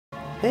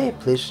Hey,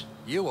 please.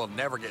 You will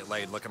never get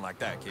laid looking like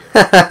that, kid.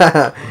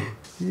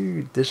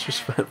 You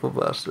disrespectful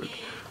bastard.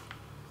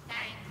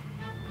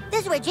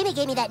 This is where Jimmy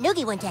gave me that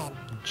noogie one time.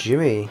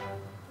 Jimmy?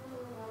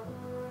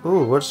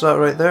 Ooh, what's that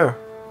right there?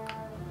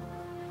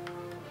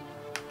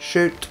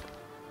 Shoot.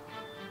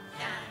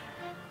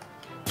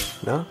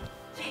 No?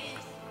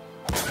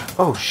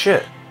 Oh,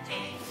 shit.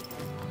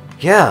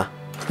 Yeah.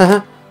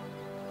 Didn't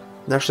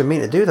actually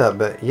mean to do that,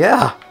 but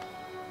yeah.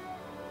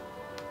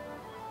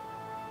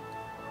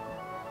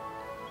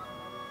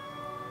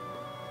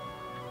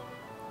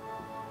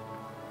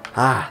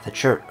 Ah, the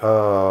church.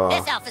 Oh.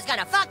 This elf is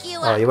gonna fuck you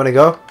up. Oh, you wanna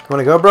go? You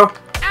wanna go, bro?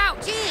 Ow,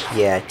 geez.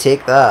 Yeah,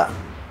 take that.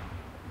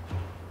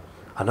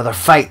 Another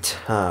fight.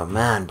 Oh,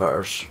 man,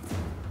 Butters.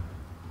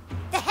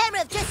 The hammer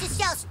of justice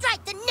shall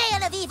strike the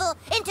nail of evil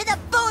into the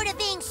board of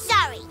being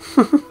sorry.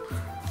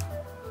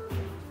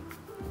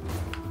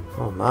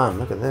 Oh, man,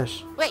 look at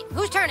this. Wait,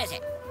 whose turn is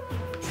it?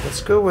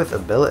 Let's go with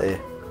ability.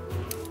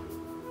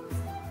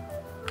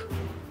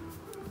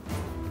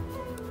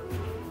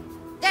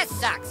 This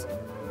sucks.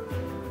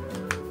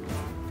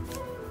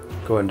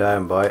 Going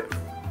down, bite.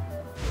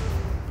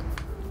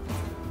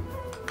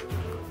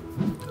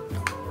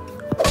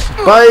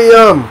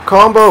 Bam!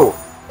 Combo!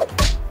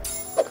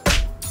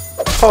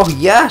 Oh,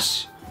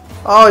 yes!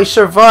 Oh, he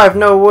survived,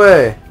 no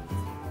way!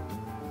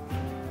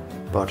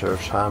 Butters,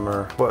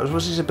 hammer. What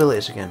was his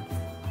abilities again?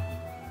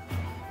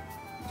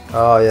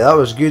 Oh, yeah, that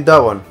was good, that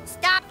one.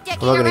 Stop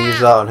dicking I'm not going to use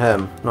that on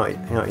him. Not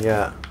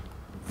yet.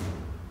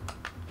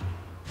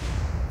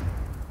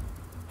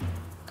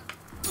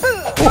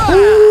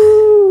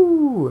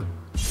 Woohoo!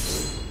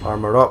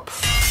 Armor up.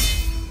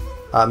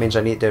 That means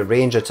I need to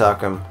range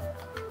attack him.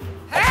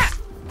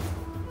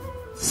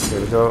 Here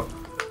we go.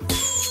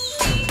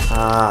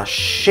 Ah,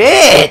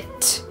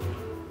 shit!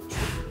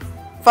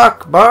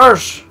 Fuck,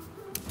 Butters!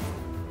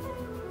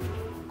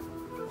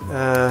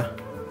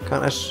 Can't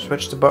I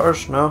switch to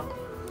Butters? No?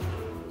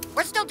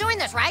 We're still doing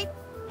this, right?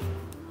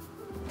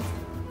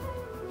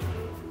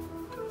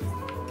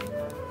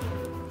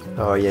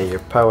 Oh yeah, your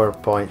power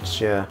points,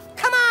 yeah.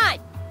 Come on!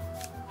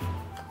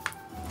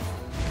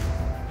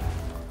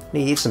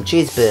 Need to eat some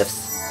cheese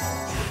biffs.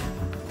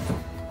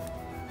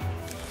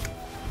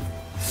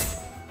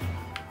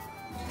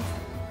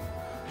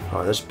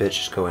 Oh, this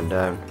bitch is going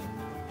down.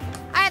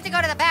 I have to go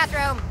to the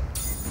bathroom.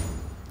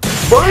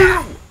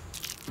 Boom!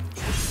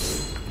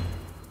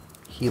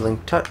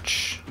 Healing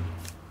touch.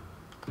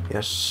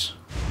 Yes.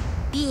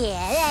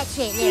 Yeah, that's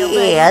it, little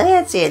buddy. Yeah,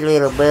 that's it,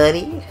 little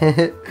buddy.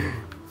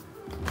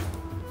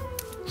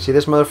 See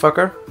this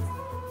motherfucker?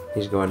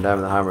 He's going down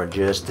with the hammer of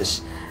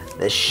justice.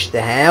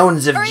 The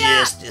hounds of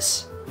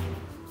justice.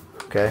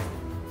 Okay.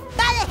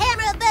 By the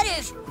hammer of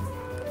butters.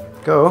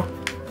 Go.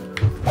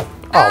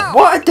 Oh,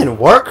 what? It didn't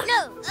work?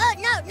 No,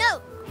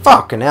 no.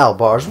 Fucking hell,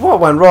 Butters. What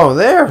went wrong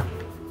there?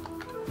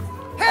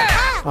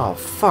 Oh,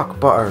 fuck,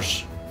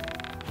 Butters.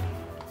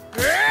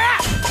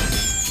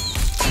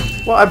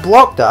 What? I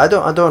blocked that. I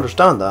don't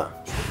understand that.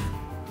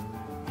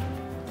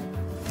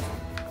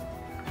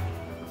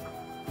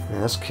 Yeah,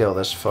 let's kill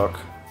this fuck.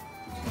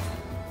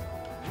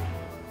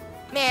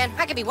 Man,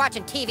 I could be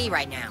watching TV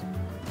right now.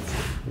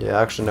 Yeah,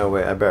 actually, no,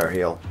 wait. I better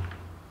heal.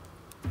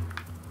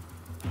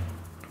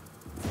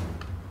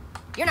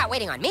 You're not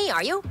waiting on me,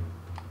 are you?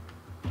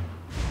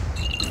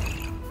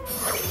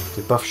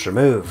 The buff's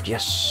removed.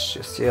 Yes,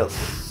 yes,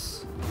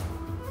 yes.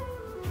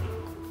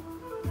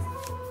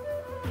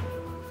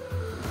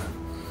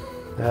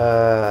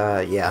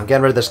 Yeah, I'm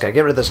getting rid of this guy.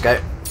 Get rid of this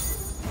guy.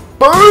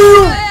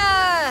 Boom!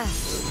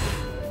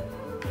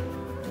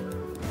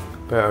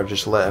 Better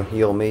just let him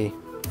heal me.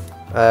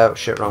 Oh,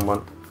 shit, wrong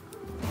one.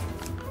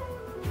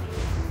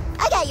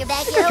 I got your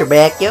back, yo. Got your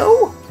back,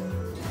 yo.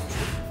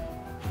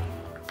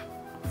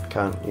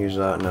 Can't use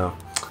that, no.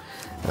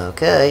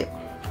 Okay.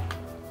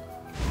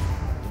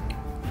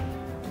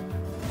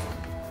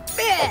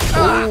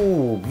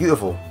 Ooh,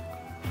 beautiful.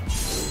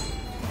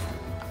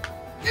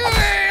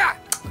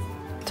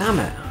 Damn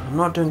it, I'm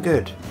not doing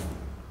good.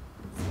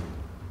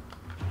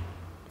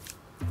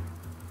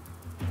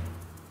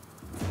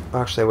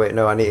 Actually, wait,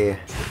 no, I need to...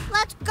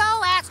 Let's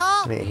go, asshole.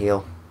 I need to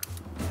heal.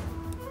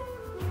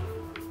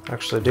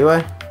 Actually, do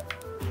I?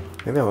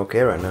 Maybe I'm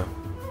okay right now.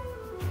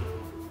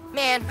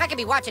 Man, I could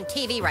be watching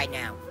TV right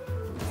now.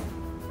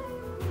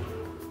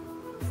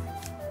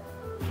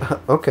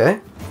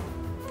 Okay.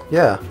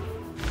 Yeah.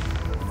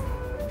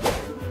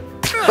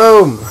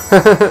 Boom!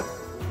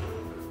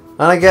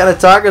 And I get an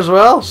attack as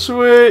well?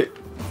 Sweet!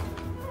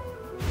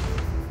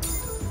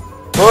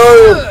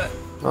 Boom!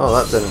 Oh,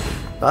 that didn't...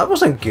 That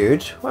wasn't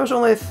good. Why was it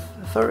only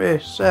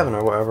 37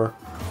 or whatever?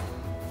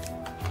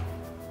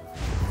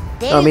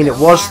 I mean, it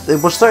was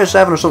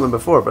 37 or something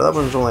before, but that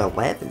one was only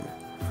 11.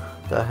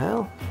 The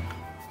hell?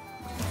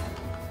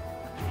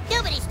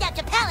 Nobody stopped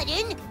a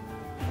paladin.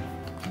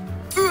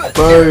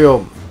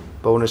 Boom!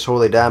 Bonus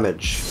holy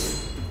damage.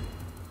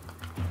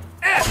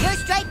 You're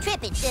straight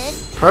tripping, son.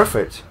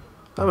 Perfect.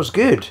 That was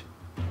good.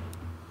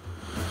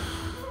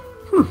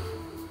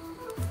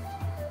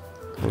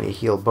 I need to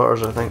heal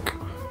Butters, I think.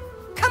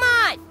 Come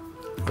on!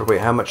 Or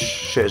wait, how much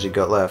shit has he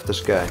got left, this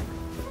guy?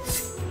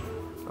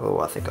 Oh,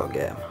 I think I'll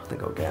get him. I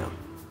think I'll get him.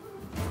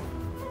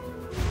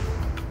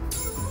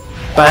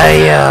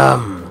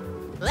 BAM!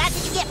 Well, that's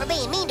what you get for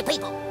being mean to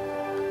people.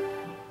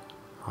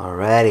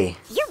 Alrighty.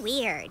 You're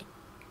weird.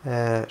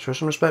 Show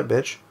some respect,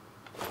 bitch.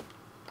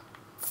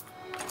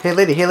 Hey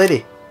lady, hey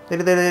lady!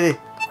 Lady, lady, lady!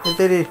 Hey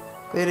lady,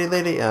 lady,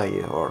 lady! Oh,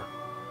 you whore.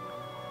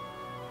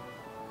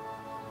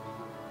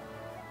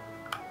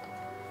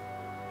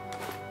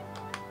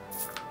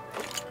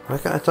 Why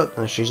can't I talk?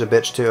 Oh, she's a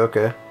bitch too,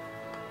 okay.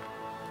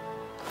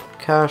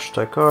 Cash,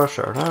 Taikar,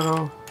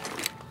 Shararo.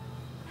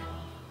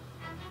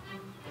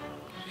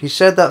 He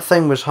said that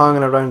thing was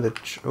hanging around the...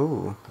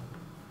 Ooh.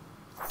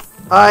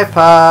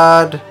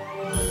 iPad!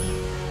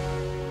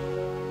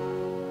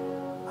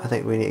 I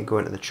think we need to go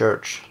into the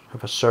church.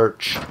 Have a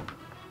search.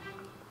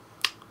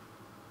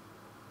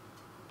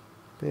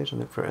 Page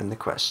and look for it in the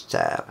quest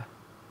tab.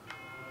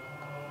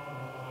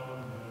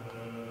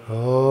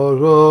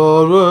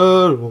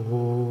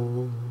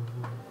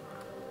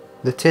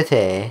 The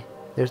titty.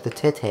 There's the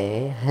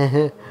titty.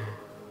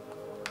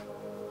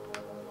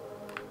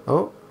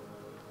 Oh.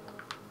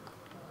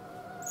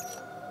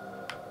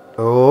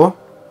 Oh.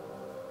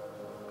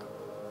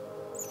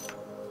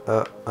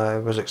 I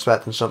was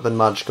expecting something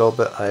magical,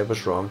 but I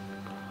was wrong.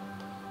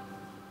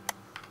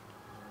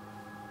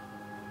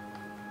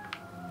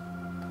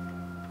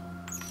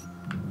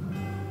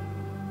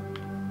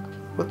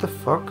 What the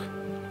fuck?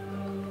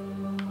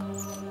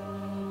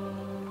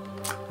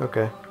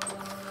 Okay.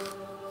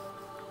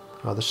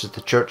 Oh, this is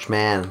the church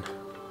man.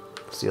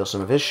 Steal some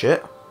of his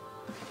shit.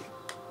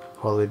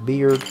 Hollywood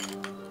beard.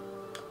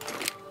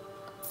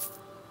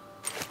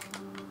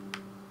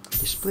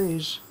 Yes,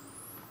 please.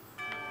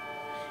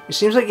 It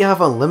seems like you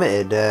have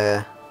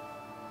unlimited.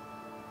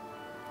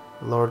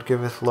 Lord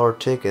giveth, Lord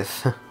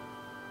taketh.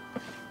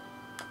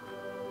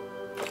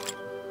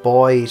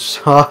 Boy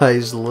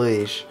size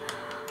leash.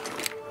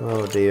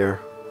 Oh dear.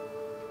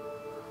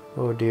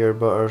 Oh dear,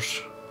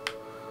 Butters.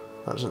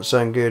 That doesn't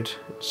sound good.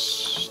 It's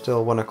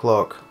still 1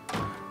 o'clock.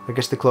 I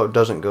guess the clock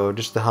doesn't go,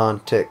 just the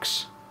hand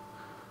ticks.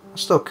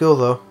 That's still cool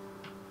though.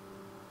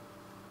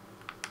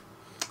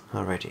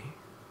 Alrighty.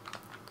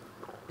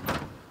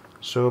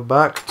 So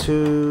back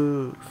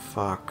to...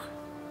 Fuck.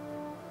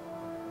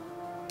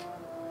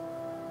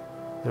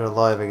 They're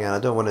alive again. I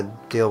don't want to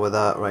deal with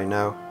that right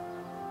now.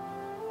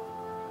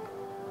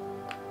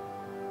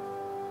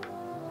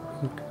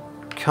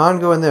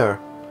 Can't go in there.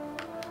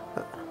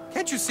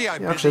 Can't you see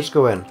I'm Yeah, busy? actually, let's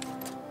go in.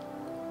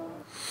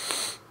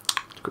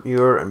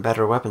 Newer and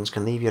better weapons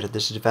can leave you at a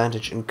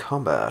disadvantage in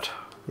combat.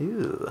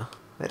 Ew,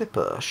 very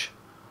push.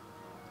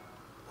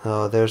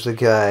 Oh, there's the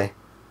guy.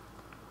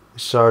 The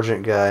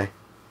sergeant guy.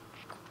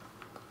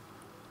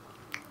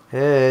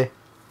 Hey.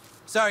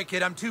 Sorry,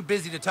 kid, I'm too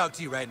busy to talk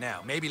to you right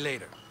now. Maybe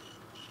later.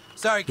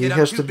 Sorry, He kid, I'm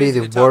has too to be busy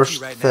the to talk to worst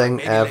you right now. thing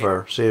Maybe ever.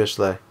 later.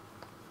 Seriously.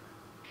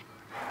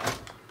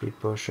 Speed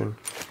potion.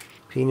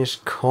 Penis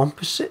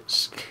composite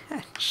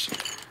sketch.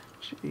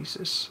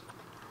 Jesus.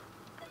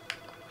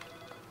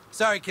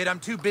 Sorry, kid, I'm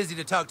too busy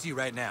to talk to you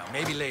right now.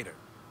 Maybe later.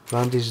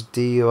 Randy's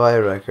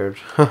DUI record.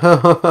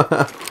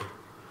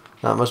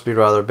 That must be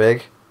rather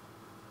big.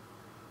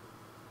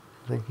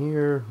 Nothing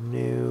here.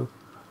 New.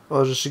 Oh,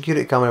 there's a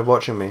security camera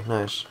watching me.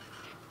 Nice.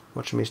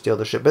 Watching me steal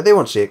the shit. But they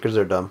won't see it because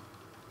they're dumb.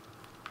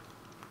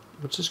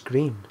 What's this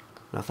green?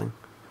 Nothing.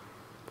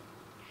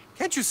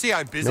 Can't you see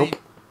I'm busy? Nope.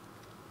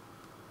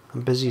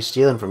 I'm busy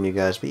stealing from you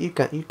guys, but you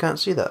can't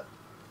see that.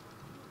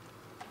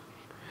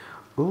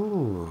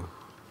 Ooh.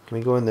 Can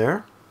we go in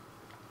there?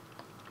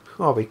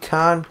 Oh, we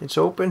can. It's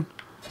open.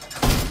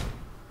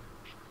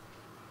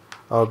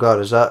 Oh god,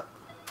 is that...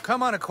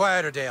 Come on a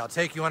quieter day. I'll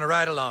take you on a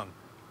ride along.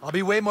 I'll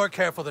be way more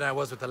careful than I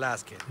was with the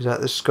last kid. Is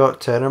that the Scott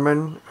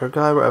Tenorman or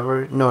guy,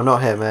 whatever? No,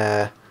 not him. Oh,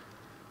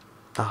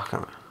 I can't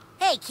remember.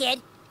 Hey,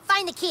 kid.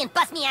 Find the key and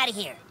bust me out of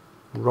here.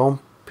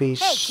 Rompy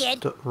Hey,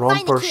 kid. Find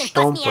Romper the key and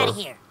bust me out of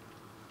Stomper. here.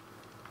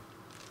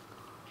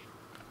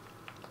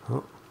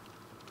 Oh.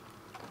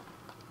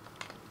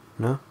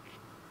 No?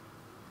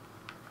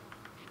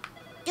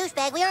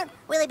 Douchebag, we aren't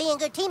really being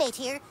good teammates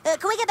here.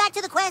 Can we get back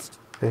to the quest?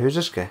 Hey, who's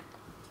this guy?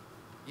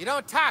 You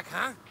don't talk,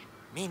 huh?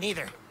 Me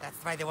neither. That's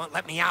why they won't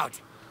let me out.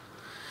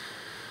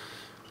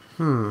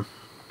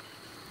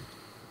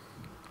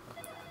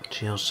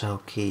 Jail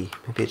cell key.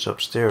 Maybe it's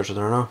upstairs, I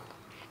don't know.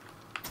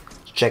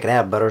 Let's check it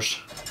out, Butters.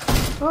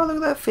 Oh, look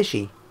at that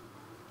fishy.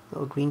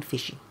 Little green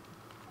fishy.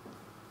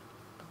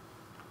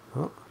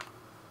 Oh.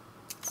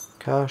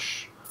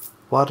 Cash.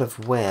 Wad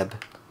of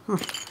web.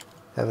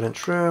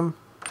 Evidence room.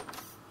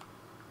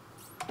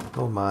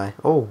 Oh my.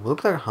 Oh, look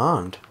at that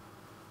hand.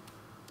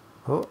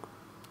 Oh.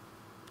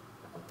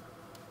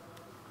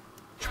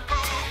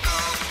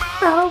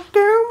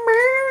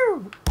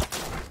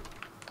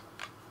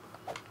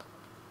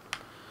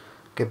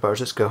 Okay, Butters,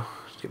 let's go.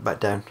 Let's get back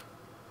down.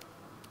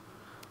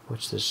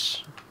 What's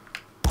this?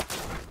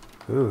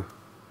 Ooh.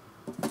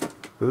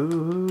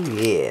 Ooh,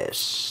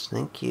 yes.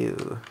 Thank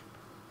you.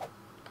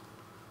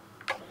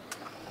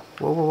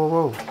 Whoa, whoa,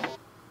 whoa, whoa.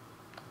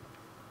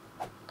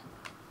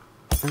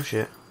 Oh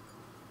shit.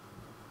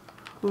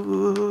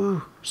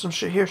 Ooh, some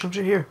shit here, some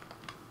shit here.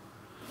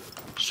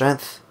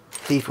 Strength,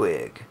 thief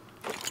wig.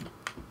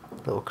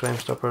 Little crime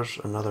stoppers,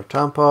 another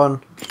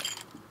tampon.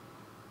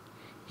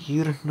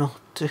 You're not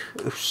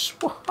loose.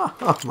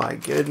 Oh my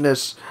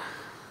goodness.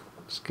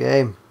 This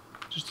game.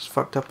 Just as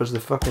fucked up as the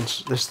fucking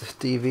the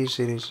TV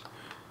series.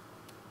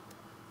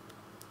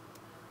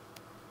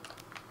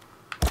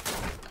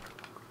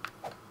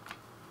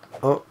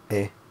 Oh,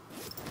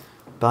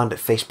 bandit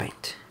face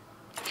paint.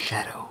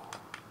 Shadow.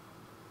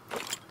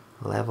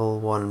 Level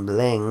 1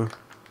 bling.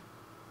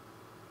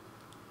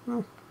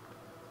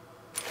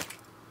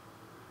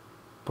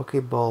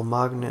 Pokeball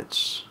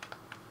magnets.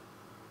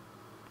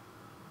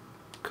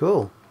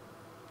 Cool.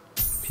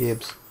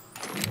 Pubes.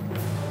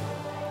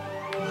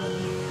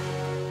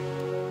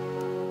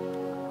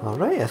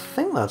 Alright, I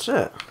think that's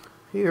it.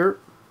 Here.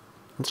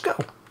 Let's go.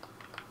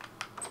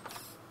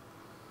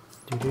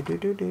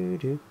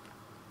 Do.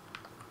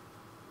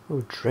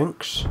 Oh,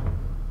 drinks.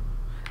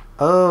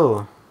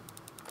 Oh.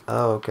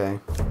 Oh, okay.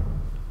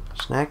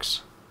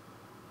 Snacks.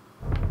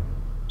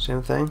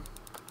 Same thing.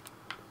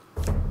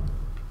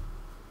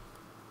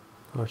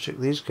 Oh, check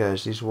these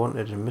guys. These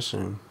wanted and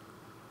missing.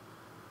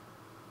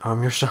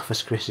 Arm yourself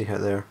is crazy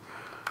out there.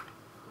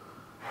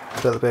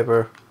 Toilet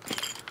paper.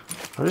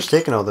 I'm just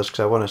taking all this because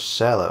I want to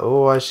sell it.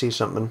 Oh, I see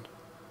something.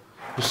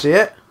 You see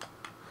it?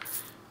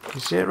 You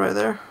see it right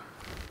there?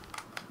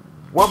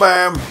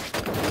 Wabam!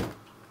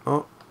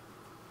 Oh.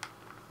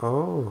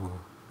 Oh.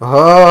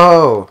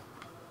 Oh!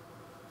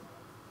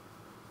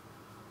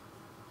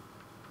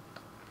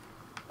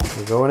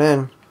 We're going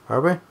in,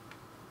 are we?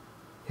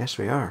 Yes,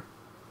 we are.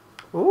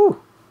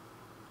 Ooh!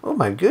 Oh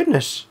my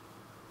goodness!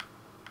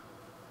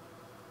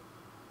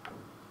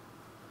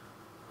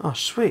 Oh,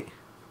 sweet.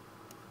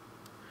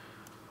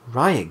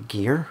 Riot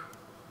gear.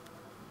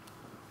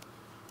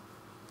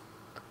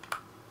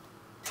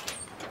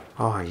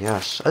 Oh,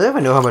 yes. I don't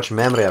even know how much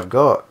memory I've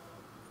got.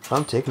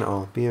 I'm taking it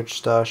all. Beard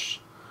stash.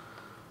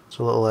 It's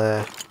a little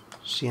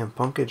CM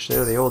Punkage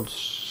there. The old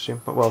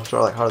CM Punk. Well,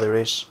 sort of like Harley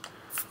Race.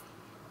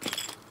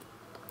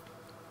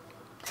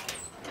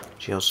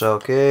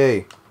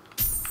 Chiyosuke.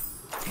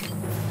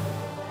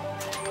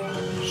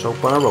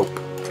 Soap on a rope.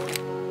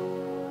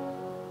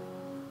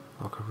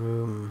 Locker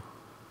room.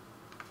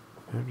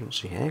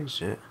 Emergency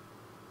exit.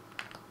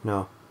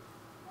 No.